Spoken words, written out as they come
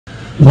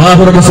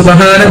അല്ലാഹു റബ്ബ്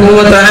സുബ്ഹാനഹു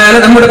വ തആല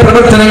നമ്മുടെ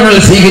പ്രവർത്തനങ്ങൾ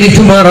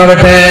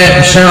സ്വീകരിക്കുമാറാവട്ടെ.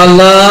 ഇൻഷാ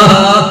അല്ലാഹ്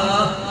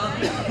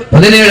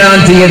 17-ാം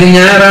തീയതി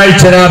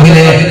ഞായറാഴ്ച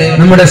രാവിലെ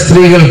നമ്മുടെ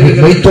സ്ത്രീകൾക്ക്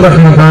ബൈത്തുർ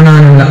റഹ്മ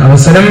കാണാനുള്ള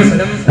അവസരം,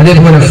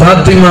 അതേപോലെ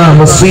ഫാത്തിമ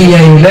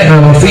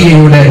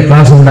വഫിയയുടെ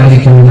ക്ലാസ്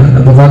ഉണ്ടായിരിക്കുന്നതാണ്.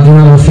 അപ്പൊ ഫാത്തിമ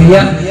വഫിയ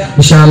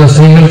ഇൻഷാ അല്ലാഹ്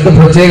സ്ത്രീകൾക്ക്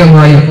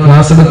പ്രത്യേകമായി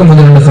ക്ലാസ് എടുക്കും.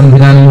 അതിനുള്ള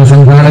സംവിധാനങ്ങൾ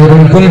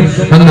സംഘാടകർക്കും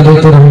അന്ന്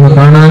ബൈത്തുർ റഹ്മ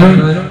കാണാനും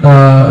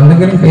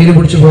എന്തെങ്കിലും കയ്യിൽ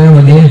പിടിച്ചു പോയാൽ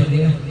മതിയേ.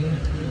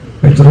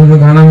 ബൈത്തുർ റഹ്മ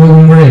കാണാൻ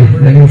പോകുമ്പോഴേ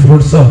അല്ലെങ്കിൽ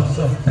ഫ്രൂട്ട്സോ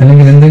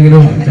അല്ലെങ്കിൽ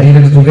എന്തെങ്കിലും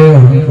കയ്യിലൊരു തുകയോ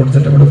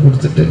കൊടുത്തിട്ട് അവിടെ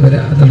കൊടുത്തിട്ട്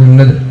വരാം. അതാണ്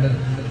നല്ലത്.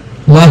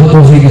 അല്ലാഹു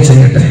തൗഫീഖ്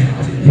ചെയ്യട്ടെ.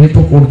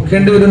 ഇനിയിപ്പോ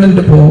കൊടുക്കേണ്ടി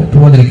വരുന്നുണ്ട്,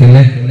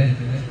 പോവാതിരിക്കല്ലേ.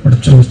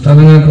 പഠിച്ച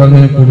ഉസ്താദങ്ങനെ പറഞ്ഞു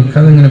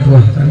കൊടുക്കാതെ ഇങ്ങനെ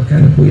പോവാ.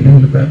 തൽക്കാലം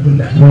പോയില്ലെങ്കിൽ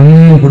കുഴപ്പമില്ല,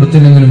 ഒന്നും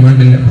കൊടുത്തില്ലെങ്കിലും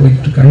വേണ്ടില്ല.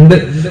 പോയിട്ട് കണ്ട്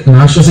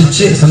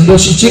ആശ്വസിച്ച്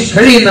സന്തോഷിച്ച്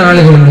കഴിയുന്ന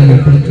ആളുകളുണ്ടെങ്കിൽ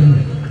കൊടുക്കുന്നു.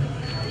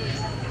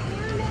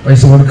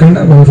 പൈസ കൊടുക്കണ്ട,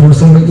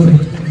 ഫ്രൂട്ട്സ് കൊടുക്കൂടെ?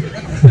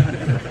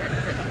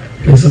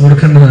 പൈസ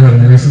കൊടുക്കേണ്ടതാണ്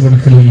പറഞ്ഞു. പൈസ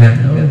കൊടുക്കലില്ല.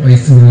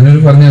 പൈസ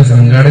ഞാനൊരു പറഞ്ഞ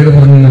സംഘാടകർ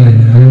പറഞ്ഞല്ലേ,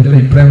 ഞാൻ എൻ്റെ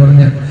അഭിപ്രായം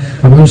പറഞ്ഞ.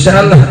 അപ്പൊ ഇൻഷാ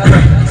അല്ലാഹ്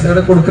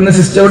അവിടെ കൊടുക്കുന്ന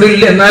സിസ്റ്റം അവിടെ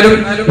ഇല്ല. എന്നാലും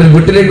ഒരു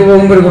വീട്ടിലേക്ക്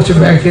പോകുമ്പോൾ കുറച്ച്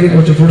ബേക്കറി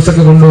കുറച്ച് ഫ്രൂട്ട്സ്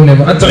ഒക്കെ കൊണ്ടുപോകില്ലേ.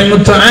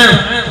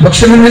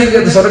 ഭക്ഷണം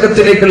നൽകിയത്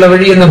സ്വർഗത്തിലേക്കുള്ള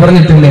വഴി എന്ന്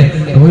പറഞ്ഞിട്ടില്ലേ.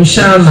 അപ്പൊ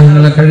ഇൻഷാ അല്ലാഹ്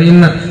നിങ്ങളെ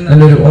കഴിയുന്ന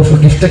നല്ലൊരു ഓഫർ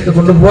ഗിഫ്റ്റ് ഒക്കെ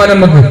കൊണ്ടുപോകാൻ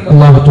നമുക്ക്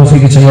അല്ലാഹു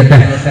തൗഫീഖ് ചെയ്യട്ടെ.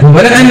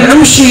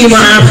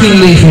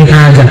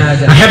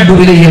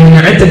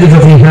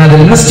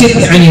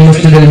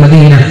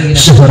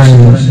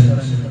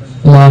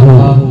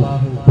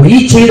 ഈ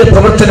ചെയ്ത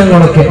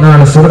പ്രവർത്തനങ്ങളൊക്കെ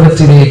നാളെ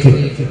സ്വർഗത്തിലേക്ക്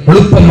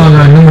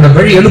എളുപ്പമാകാൻ, നമ്മുടെ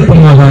വഴി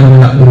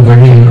എളുപ്പമാകാനുള്ള ഒരു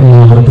വഴിയാണ്.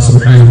 അല്ലാഹു റബ്ബ്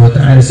സുബ്ഹാനഹു വ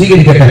തആല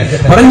സ്വീകരിക്കട്ടെ.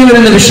 പറഞ്ഞു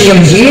വരുന്ന വിഷയം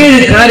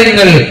 7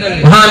 കാര്യങ്ങൾ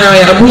മഹാനായ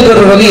അബൂദർ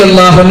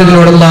റളിയല്ലാഹു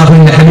അൻഹുവിനോട്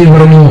അല്ലാഹുവിന്റെ ഹബീബ്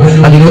പറഞ്ഞു.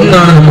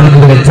 അതിലൊന്നാണ് നമ്മൾ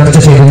ഇതുവരെ ചർച്ച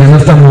ചെയ്തത്.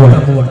 നിർത്താൻ പോവാണ്.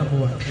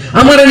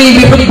 അമറനി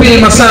ബിഹുബ്ബിൽ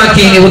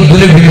മസാകീൻ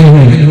വദ്ദുലുബി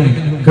മിൻഹും.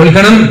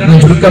 കേൾക്കണം, ഞാൻ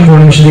ചുരുക്കം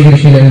പോലും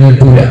വിശദീകരിക്കില്ല,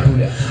 നിർത്തൂല.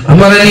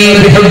 അമറനി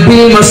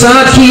ബിഹുബ്ബിൽ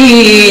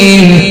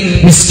മസാകീൻ,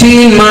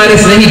 മിസ്കീന്മാരെ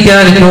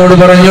സ്നേഹിക്കാൻ എന്നോട്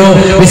പറഞ്ഞു.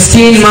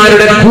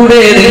 മിസ്കീന്മാരുടെ കൂടെ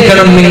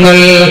നിൽക്കണം നിങ്ങൾ.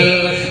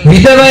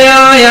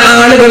 വിധവയായ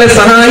ആളുകളെ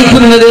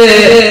സഹായിക്കുന്നത്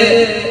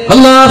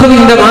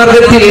അല്ലാഹുവിന്റെ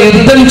മാർഗത്തിൽ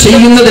യുദ്ധം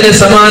ചെയ്യുന്നതിന്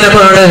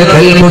സമാനമാണ്.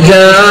 കൽ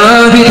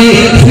മുജാഹിദി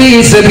ഫീ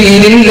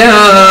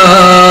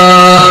സബീലില്ലാഹ്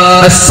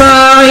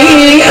അസ്സായി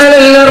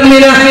അലൽ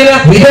അർമില.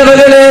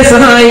 വിധവകളെ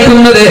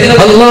സഹായിക്കുന്നത്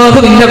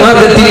അല്ലാഹുവിന്റെ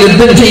മാർഗത്തിൽ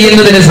യുദ്ധം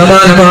ചെയ്യുന്നതിന്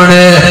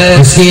സമാനമാണ്.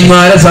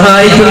 മിസ്കീന്മാരെ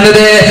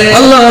സഹായിക്കുന്നത്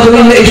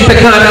അല്ലാഹുവിന്റെ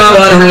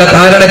ഇഷ്ടക്കാരാവാനുള്ള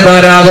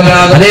കാരണക്കാരാകും.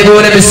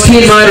 അതേപോലെ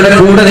മിസ്കീന്മാരുടെ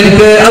കൂടെ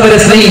നിൽക്ക്, അവരെ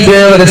സ്നേഹിക്ക്,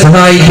 അവരെ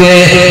സഹായിക്ക്.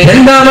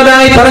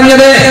 രണ്ടാമതായി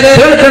പറഞ്ഞത്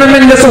കേൾക്കണം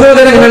എന്റെ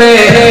സഹോദരങ്ങളെ.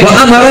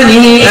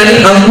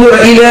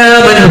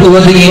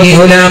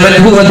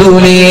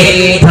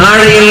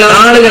 താഴെയുള്ള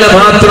ആളുകളെ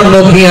മാത്രം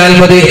നോക്കിയാൽ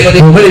മതി,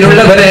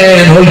 മുകളിലുള്ളവരെ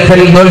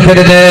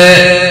നോക്കരുത്.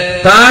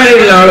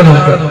 താഴെയുള്ള ആള്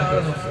നോക്കണം.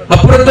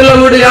 അപ്പുറത്തുള്ള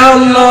വീട്, യാ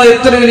അല്ലാഹ്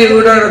എത്ര വലിയ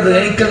വീടാണത്,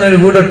 എനിക്കെന്നൊരു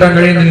വീട് ഇട്ടാൻ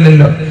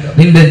കഴിയുന്നില്ലല്ലോ.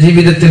 നിന്റെ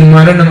ജീവിതത്തിൽ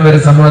മരണം വരെ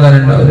സമാധാനം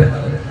ഉണ്ടാവില്ല.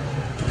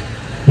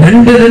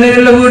 2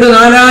 നിലയുള്ള വീട്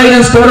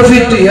 4000 സ്ക്വയർ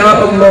ഫീറ്റ്, യാ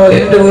അല്ലാഹ്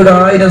എന്റെ വീട്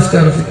 1000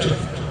 സ്ക്വയർ ഫീറ്റ്.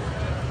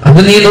 അത്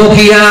നീ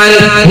നോക്കിയാൽ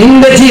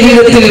നിന്റെ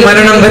ജീവിതത്തിൽ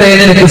മരണം വരെ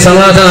നിനക്ക്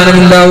സമാധാനം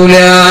ഉണ്ടാവില്ല.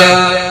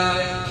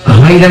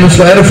 1000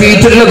 സ്ക്വയർ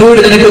ഫീറ്റ് ഉള്ള വീട്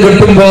നിനക്ക്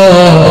കിട്ടുമ്പോ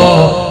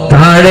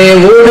താഴെ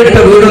ഓടിട്ട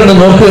വീടൊന്ന്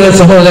നോക്കുക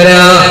സഹോദര,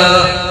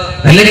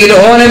 അല്ലെങ്കിൽ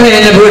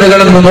ഓലമേഞ്ഞ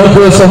വീടുകളൊന്ന്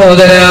നോക്കുക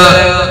സഹോദര.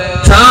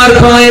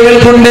 ചാർപ്പായകൾ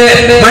കൊണ്ട്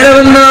മഴ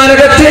വന്നാൽ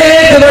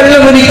അകത്തേക്ക്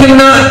വെള്ളം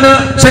ഒലിക്കുന്ന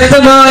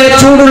ശക്തമായ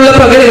ചൂടുള്ള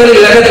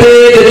പകലുകളിൽ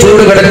അകത്തേക്ക്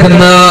ചൂട്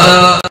കിടക്കുന്ന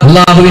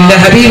അല്ലാഹുവിന്റെ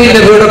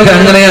ഹബീബിന്റെ വീടൊക്കെ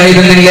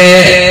അങ്ങനെയായിരുന്നില്ലേ?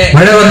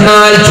 മഴ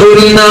വന്നാൽ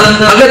ചൂടുന്ന,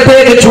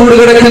 അകത്തേക്ക് ചൂട്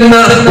കിടക്കുന്ന,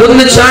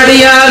 ഒന്ന്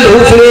ചാടിയാൽ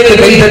റൂഫിലേക്ക്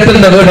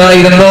കൈതട്ടുന്ന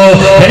വീടായിരുന്നു.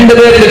 2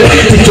 പേർക്ക്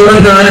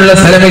ചുടങ്ങാനുള്ള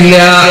സ്ഥലമില്ല.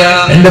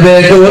 2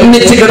 പേർക്ക്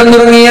ഒന്നിച്ച്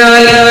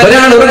കിടന്നുറങ്ങിയാൽ,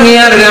 ഒരാൾ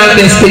ഉറങ്ങിയാൽ ഒരാൾ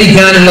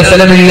നിസ്കരിക്കാനുള്ള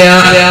സ്ഥലമില്ല.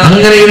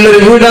 അങ്ങനെയുള്ള ഒരു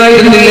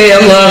വീടായിരുന്നില്ലേ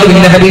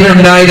അല്ലാഹുവിന്റെ ഹബീബ്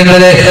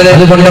ഉണ്ടായിരുന്നത്?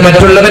 അതുകൊണ്ട്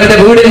മറ്റുള്ളവന്റെ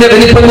വീടിന്റെ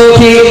വലിപ്പം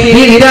നോക്കി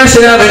നീ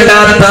നിരാശരാവേണ്ട.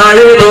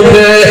 താഴെ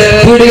നോക്ക്,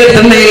 വീടുകൾ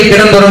തന്നെ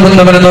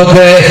കിടന്നുറങ്ങുന്നവനെ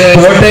നോക്ക്,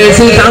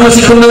 ക്വാർട്ടേഴ്സിൽ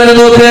താമസിക്കുന്നവനെ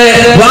നോക്ക്,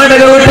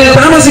 വാടക വീട്ടിൽ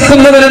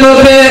താമസിക്കുന്നവനെ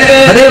നോക്ക്,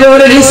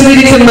 അതേപോലെ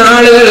ലീസിലിരിക്കുന്ന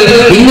ആളുകൾ,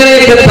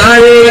 ഇങ്ങനെയൊക്കെ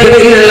താഴെ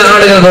കിടയിലുള്ള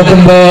ആളുകൾ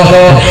നോക്കുമ്പോ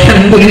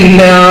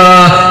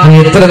അൽഹംദുലില്ലാഹ്,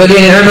 എത്ര വലിയ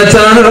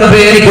നിഅമത്താണ്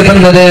റബ്ബേ എനിക്ക്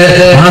തന്നത്.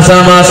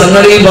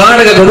 മാസാമാസങ്ങളിൽ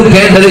വാടക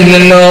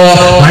കൊടുക്കേണ്ടതില്ലല്ലോ,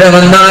 മഴ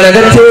വന്നാൽ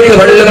അകത്തേക്ക്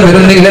വെള്ളം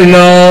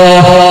വരുന്നില്ലല്ലോ.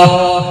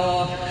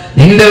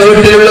 നിന്റെ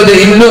വീട്ടിലുള്ളത്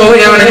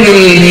ഇന്നോവയാണെങ്കിൽ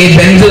നീ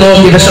ബെഞ്ച്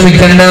നോക്കി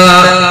വിഷമിക്കണ്ട.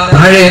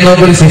 താഴെ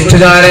നോക്കൊരു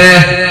സ്വിഫ്റ്റുകാരന്,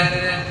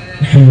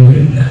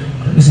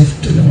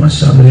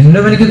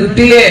 എനിക്ക്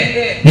കിട്ടിയില്ലേ?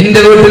 നിന്റെ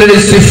വീട്ടിലൊരു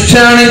സ്വിഫ്റ്റ്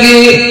ആണെങ്കിൽ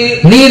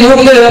നീ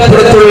നോക്കുക,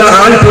 അപ്പുറത്തുള്ള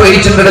ആൾട്ടോ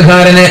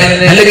 800കാരന്,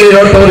 അല്ലെങ്കിൽ ഒരു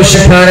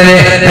ഓട്ടോറിക്ഷക്കാരന്,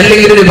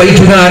 അല്ലെങ്കിൽ ഒരു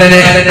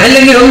ബൈക്കുകാരന്,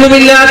 അല്ലെങ്കിൽ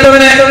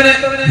ഒന്നുമില്ലാത്തവന്.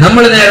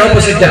 നമ്മൾ നേരെ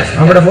ഓപ്പോസിറ്റാ.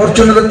 അവിടെ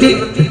ഫോർച്യൂണർ എത്തി,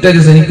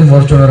 കിട്ടിയത് എനിക്കും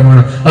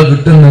ഫോർച്യൂണറുമാണ്, അത്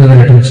കിട്ടുന്നത്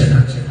വരെ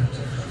ടെൻഷനാണ്.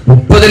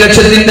 30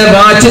 ലക്ഷത്തിന്റെ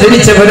വാച്ച്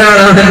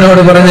ധരിച്ചവരാണ്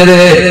എന്നോട് പറഞ്ഞത്.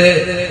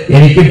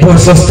 എനിക്കിപ്പോ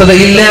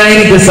സ്വസ്ഥതയില്ല,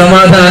 എനിക്ക്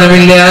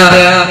സമാധാനമില്ല.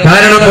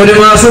 കാരണം ഒരു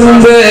മാസം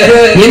മുമ്പ്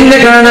എന്നെ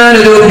കാണാൻ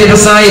ഒരു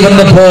വ്യവസായി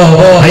വന്നപ്പോ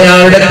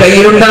അയാളുടെ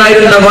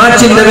കയ്യിലുണ്ടായിരുന്ന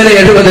വാച്ചിന്റെ വില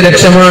 70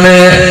 ലക്ഷമാണ്.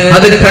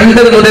 അത്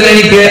കണ്ടത് മുതൽ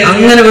എനിക്ക്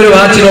അങ്ങനെ ഒരു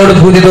വാച്ചിനോട്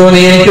പൂതി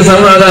തോന്നി. എനിക്ക്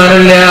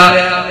സമാധാനമില്ല,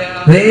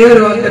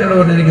 വേറൊരു വാക്കിനോട്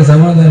കൊണ്ട് എനിക്ക്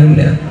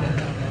സമാധാനമില്ല.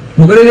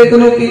 മുകളിലേക്ക്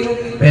നോക്കി,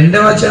 എന്റെ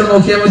വാച്ചാണ്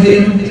നോക്കിയാൽ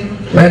മതിയായിരുന്നു,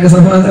 വേഗ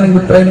സമാധാനം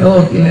കിട്ടുമായിരുന്നു.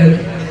 നോക്കിയില്ല.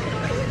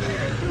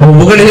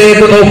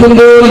 മുകളിലേക്ക്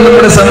നോക്കുമ്പോൾ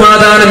നമ്മുടെ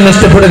സമാധാനം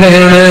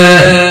നഷ്ടപ്പെടുകയാണ്.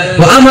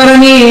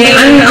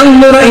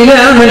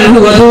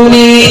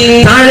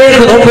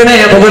 താഴേക്ക് നോക്കണേ,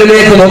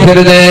 മുകളിലേക്ക്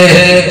നോക്കരുത്.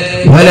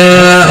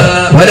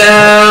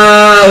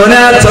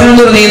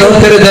 നീ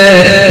നോക്കരുത്.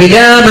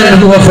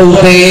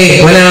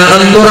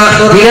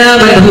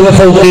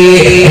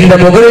 എന്റെ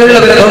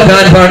മുകളിലുള്ളവരെ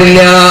നോക്കാൻ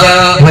പാടില്ല.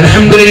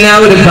 അൽഹംദുലില്ലാ,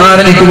 ഒരു കാർ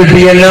എനിക്ക്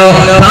കിട്ടിയല്ലോ.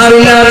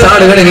 കാറില്ലാത്ത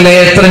ആളുകളില്ലേ?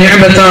 എത്ര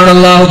നിഅമത്താണ്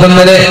അല്ലാഹു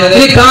തന്നത്.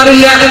 ഈ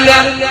കാറില്ല,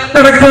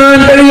 നടക്കാൻ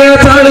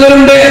കഴിയാത്ത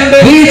ആളുകളുണ്ട്,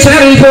 വീൽ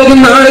ചെയറിൽ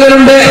പോകുന്ന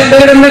ആളുകളുണ്ട്,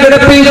 കിടന്ന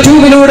കിടപ്പിൽ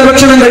ട്യൂബിലൂടെ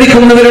ഭക്ഷണം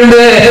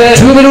കഴിക്കുന്നവരുണ്ട്,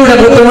 ട്യൂബിലൂടെ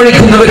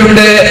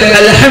മൂത്രമൊഴിക്കുന്നവരുണ്ട്.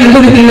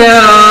 അൽഹംദുലില്ലാ,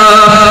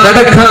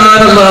 നടക്കാൻ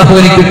അല്ലാഹു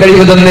എനിക്ക്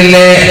കഴിവ്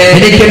തന്നില്ലേ,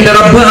 എനിക്ക് എന്റെ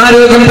റബ്ബ്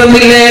ആരോഗ്യം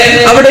തന്നില്ലേ.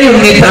 അവിടെയും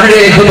നീ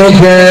താഴേക്ക്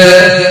നോക്ക്.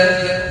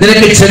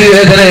 നിനക്ക് ചെവി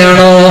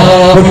വേദനയാണോ,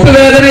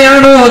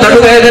 മുട്ടുവേദനയാണോ,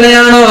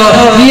 നടുവേദനയാണോ,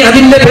 നീ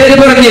അതിന്റെ പേര്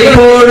പറഞ്ഞ്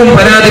എപ്പോഴും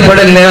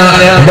പരാതിപ്പെടില്ല.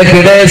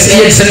 ഇടയ്ക്കിടെ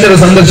CH സെന്റർ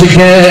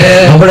സന്ദർശിക്ക്.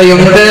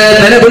 അവിടെയുണ്ട്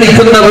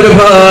നിലവിളിക്കുന്ന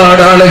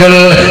ഒരുപാട് ആളുകൾ.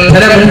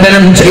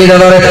 ധനമുണ്ടനം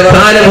ചെയ്തവർ,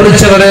 കാല്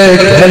മുറിച്ചവര്,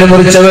 കാല്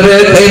മുറിച്ചവര്,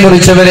 കൈ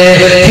മുറിച്ചവരെ,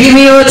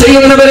 കീമിയോ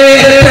ചെയ്യുന്നവരെ,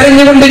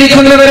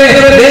 കരഞ്ഞുകൊണ്ടിരിക്കുന്നവരെ,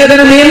 വേദന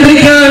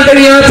നിയന്ത്രിക്കാൻ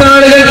കഴിയാത്ത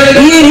ആളുകൾ,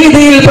 ഈ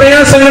രീതിയിൽ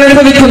പ്രയാസങ്ങൾ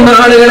അനുഭവിക്കുന്ന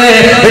ആളുകളെ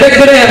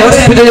ഇടയ്ക്കിടെ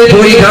ഹോസ്പിറ്റലിൽ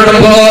പോയി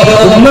കാണുമ്പോ,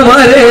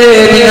 ഉമ്മമാരെ,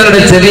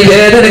 നിങ്ങളുടെ ചെവി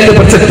വേദനയ്ക്ക്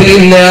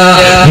പ്രസക്തിയില്ല,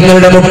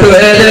 നിങ്ങളുടെ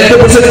മുട്ടുവേദനയ്ക്ക്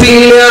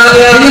പ്രസക്തിയില്ല,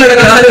 നിങ്ങളുടെ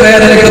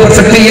കാലുവേദനയ്ക്ക്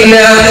പ്രസക്തിയില്ല.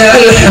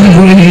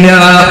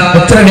 അൽഹംദുലില്ലാഹ്,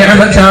 എത്ര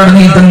നിഅമത്താണ്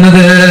നീ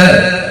തന്നത്.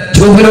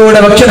 ട്യൂബിലൂടെ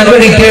ഭക്ഷണം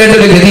കഴിക്കേണ്ട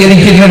ഒരു ഗതി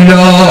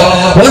എനിക്കില്ലല്ലോ.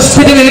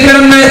 ഹോസ്പിറ്റലിൽ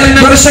കിടന്ന്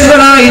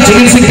വർഷങ്ങളായി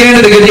ചികിത്സിക്കേണ്ട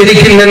ഒരു ഗതി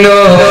എനിക്കില്ലല്ലോ.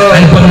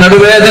 അല്പം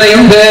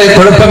നടുവേദനയുണ്ട്,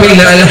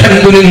 കുഴപ്പമില്ല,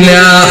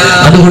 അൽഹംദുലില്ലാഹ്.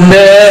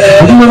 അതുകൊണ്ട്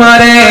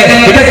ഉമ്മമാരെ,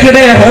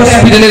 ഇടയ്ക്കിടെ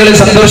ഹോസ്പിറ്റലുകളിൽ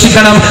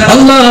സന്തോഷിക്കണം.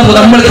 അല്ലാഹു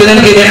നമ്മൾക്ക്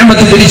നൽകിയ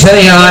നിഅമത്ത്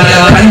തിരിച്ചറിയാൻ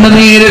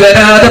കണ്ണുനീര്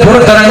വരാതെ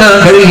പുറത്തിറങ്ങാൻ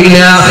കഴിയില്ല.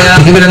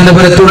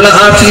 തിരുവനന്തപുരത്തുള്ള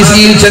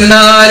RCCയിൽ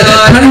ചെന്നാൽ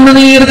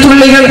കണ്ണുനീർ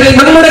തുള്ളികൾ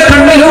നമ്മുടെ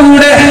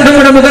കണ്ണിലൂടെ,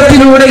 നമ്മുടെ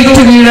മുഖത്തിലൂടെ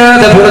ഇറ്റു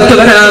വീഴാതെ പുറത്തു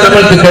വരാൻ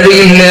നമ്മൾക്ക്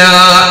കഴിയില്ല.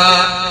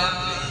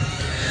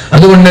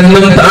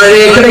 അതുകൊണ്ടെന്നും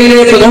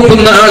താഴേക്കടയിലേക്ക്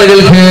നോക്കുന്ന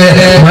ആളുകൾക്ക്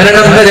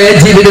മരണം വരെ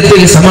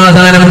ജീവിതത്തിൽ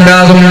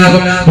സമാധാനമുണ്ടാകും.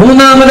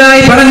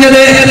 മൂന്നാമതായി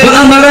പറഞ്ഞത്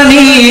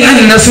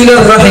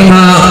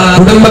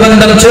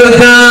കുടുംബബന്ധം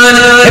ചേർക്കാൻ.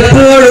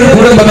 എപ്പോഴും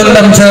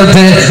കുടുംബബന്ധം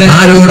ചേർത്ത്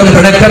ആരോടും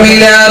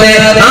പിണക്കമില്ലാതെ,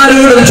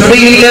 ആരോടും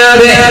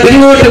ചൊടിയില്ലാതെ,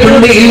 ഇങ്ങോട്ട്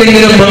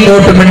മിണ്ടിയില്ലെങ്കിലും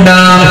അങ്ങോട്ട്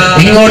മിണ്ടാം,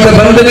 ഇങ്ങോട്ട്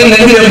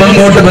ബന്ധമില്ലെങ്കിലും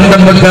അങ്ങോട്ട്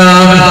ബന്ധം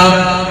വെക്കാം.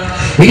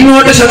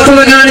 ഇങ്ങോട്ട്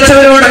ശത്രുത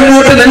കാണിച്ചവരോട്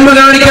അങ്ങോട്ട് നന്മ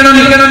കാണിക്കണം.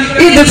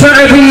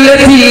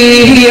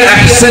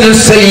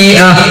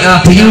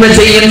 തിന്മ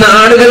ചെയ്യുന്ന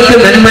ആളുകൾക്ക്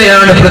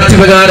നന്മയാണ്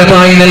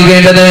പ്രത്യുപകാരമായി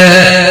നൽകേണ്ടത്.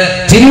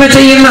 തിന്മ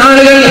ചെയ്യുന്ന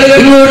ആളുകൾ,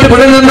 ഇങ്ങോട്ട്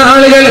പിണങ്ങുന്ന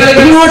ആളുകൾ,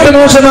 ഇങ്ങോട്ട്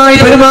മോശമായി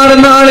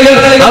പെരുമാറുന്ന ആളുകൾ,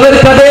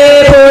 അവർക്ക്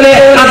അതേപോലെ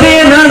അതേ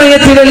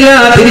നാണയത്തിലല്ല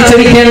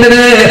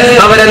തിരിച്ചടിക്കേണ്ടത്.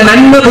 അവരെ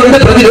നന്മ കൊണ്ട്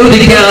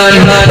പ്രതിരോധിക്കാൻ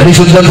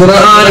പരിശുദ്ധ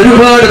ഖുർആൻ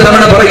ഒരുപാട്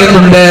തവണ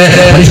പറയുന്നുണ്ട്.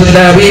 പരിശുദ്ധ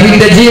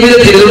ഹബീബിന്റെ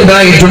ജീവിതത്തിൽ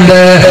ഇതുണ്ടായിട്ടുണ്ട്.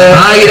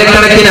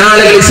 ആയിരക്കണക്കിന്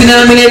ആളുകൾ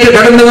ഇസ്ലാമിലേക്ക്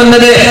കടന്നു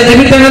വന്നത്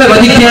നിമിത്തങ്ങളെ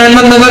വധിക്കാൻ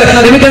വന്നവർ,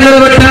 നിമിത്തങ്ങളെ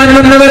വെട്ടാൻ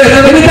വന്നവർ,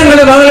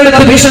 നിമിത്തങ്ങളെ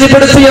വാളെടുത്ത്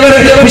ഭീഷണിപ്പെടുത്തിയവർ,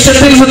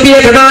 വിഷത്തിൽ മുക്കിയ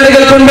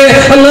കടാലുകൾ കൊണ്ട്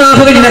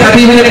അല്ലാഹുവിന്റെ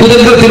ഹബീബിനെ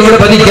കുതന്ത്രത്തിലൂടെ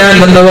വധിക്കാൻ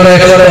വന്നവർ,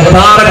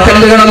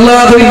 പാറക്കല്ലുകൾ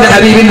അല്ലാഹുവിന്റെ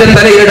ഹബീബിന്റെ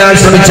തലയിലിടാൻ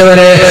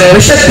ശ്രമിച്ചവരെ,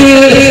 വിഷത്തിൽ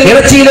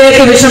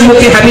ഇറച്ചിയിലേക്ക് വിഷം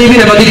മുക്കി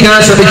ഹബീബിനെ വധിക്കാൻ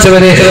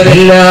ശ്രമിച്ചവരെ,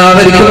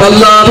 എല്ലാവർക്കും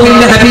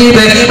അല്ലാഹുവിന്റെ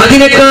ഹബീബ്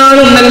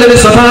അതിനേക്കാളും നല്ലൊരു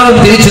സ്വഭാവം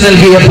തിരിച്ചു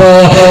നൽകിയപ്പോ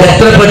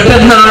എത്ര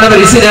പെട്ടെന്നാണ് അവർ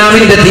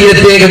ഇസ്ലാമിന്റെ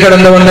തീരത്തേക്ക്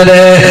കടന്നു വന്നത്.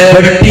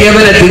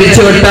 വെട്ടിയവനെ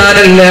തിരിച്ചു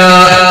വെട്ടാനല്ല,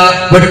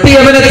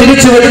 വെട്ടിയവനെ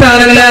തിരിച്ചു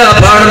വെട്ടാനല്ല,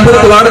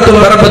 പാടത്തും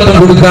പറമ്പത്തും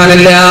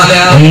കൊടുക്കാനല്ല,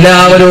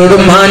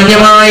 എല്ലാവരോടും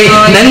മാന്യമായി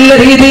നല്ല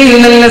രീതിയിൽ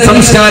നല്ല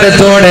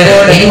സംസ്കാരത്തോടെ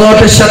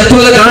ഇങ്ങോട്ട്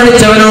ശത്രുത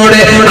കാണിച്ചവനോട്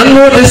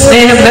അങ്ങോട്ട്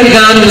സ്നേഹം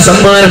നൽകാനും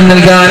സമ്മാനം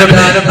നൽകാനും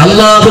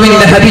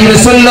അല്ലാഹുവിന്റെ ഹബീബ്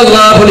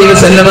സ്വല്ലല്ലാഹു അലൈഹി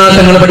വസല്ലമ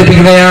തങ്ങൾ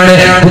പഠിപ്പിക്കുകയാണ്.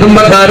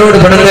 കുടുംബക്കാരോട്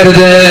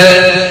പിണങ്ങരുത്.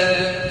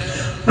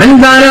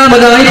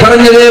 അഞ്ചാമതായി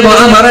പറഞ്ഞത്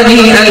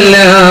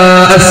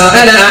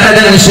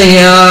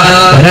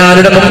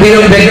ഒരാളുടെ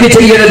മുമ്പിലും വ്യക്തി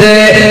ചെയ്യരുത്,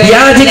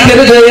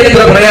 യാചിക്കരുത്.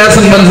 എത്ര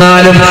പ്രയാസം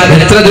വന്നാലും,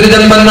 എത്ര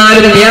ദുരിതം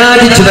വന്നാലും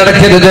യാചിച്ചു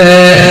നടക്കരുത്.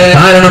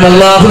 കാരണം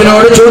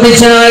അല്ലാഹുവിനോട്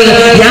ചോദിച്ചാൽ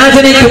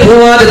യാചനയ്ക്ക്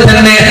പോവാതെ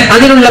തന്നെ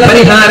അതിനുള്ള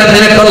പരിഹാരം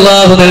നിനക്ക്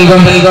അല്ലാഹു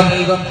നൽകും.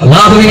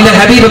 അല്ലാഹുവിന്റെ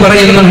ഹബീബ്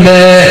പറയുന്നുണ്ട്,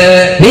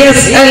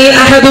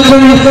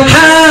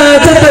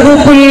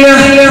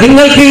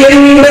 നിങ്ങൾക്ക്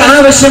എന്ത്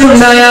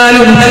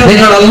ആവശ്യമുണ്ടായാലും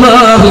നിങ്ങൾ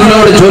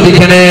അല്ലാഹുവിനോട്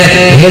ചോദിക്കണേ.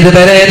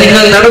 ഏതുവരെ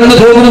നിങ്ങൾ നടന്നു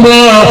പോകുമ്പോ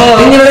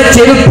നിങ്ങളുടെ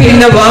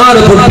ചെരുപ്പിന്റെ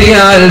വാറ്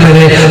പൊട്ടിയാൽ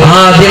വരെ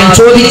ആദ്യം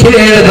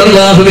ചോദിക്കേണ്ടത്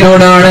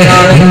അല്ലാഹുവിനോടാണ്.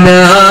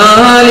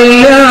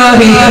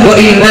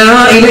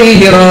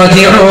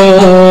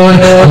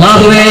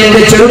 അല്ലാഹുവേ,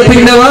 എന്റെ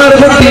ചെരുപ്പിന്റെ വാറ്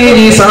പൊട്ടി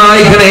നീ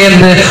സഹായിക്കണേ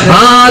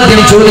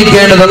ആദ്യം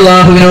ചോദിക്കേണ്ടത്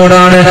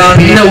അല്ലാഹുവിനോടാണ്.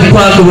 പിന്നെ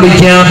ഉപ്പാക്ക്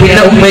വിളിക്കാം,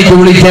 പിന്നെ ഉമ്മയ്ക്ക്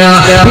വിളിക്കാം,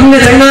 പിന്നെ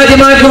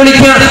ചങ്ങാതിമാർക്ക്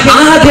വിളിക്കാം.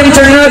 ആദ്യം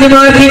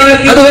ചങ്ങാതിമാർക്ക്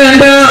അത്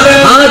വേണ്ട,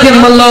 ആദ്യം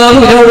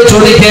അല്ലാഹുവിനോട്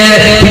ചോദിക്കേ.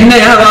 പിന്നെ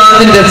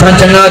നിന്റെ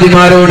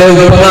ചങ്ങാതിമാരോട്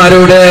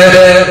ഉപ്പമാരോട്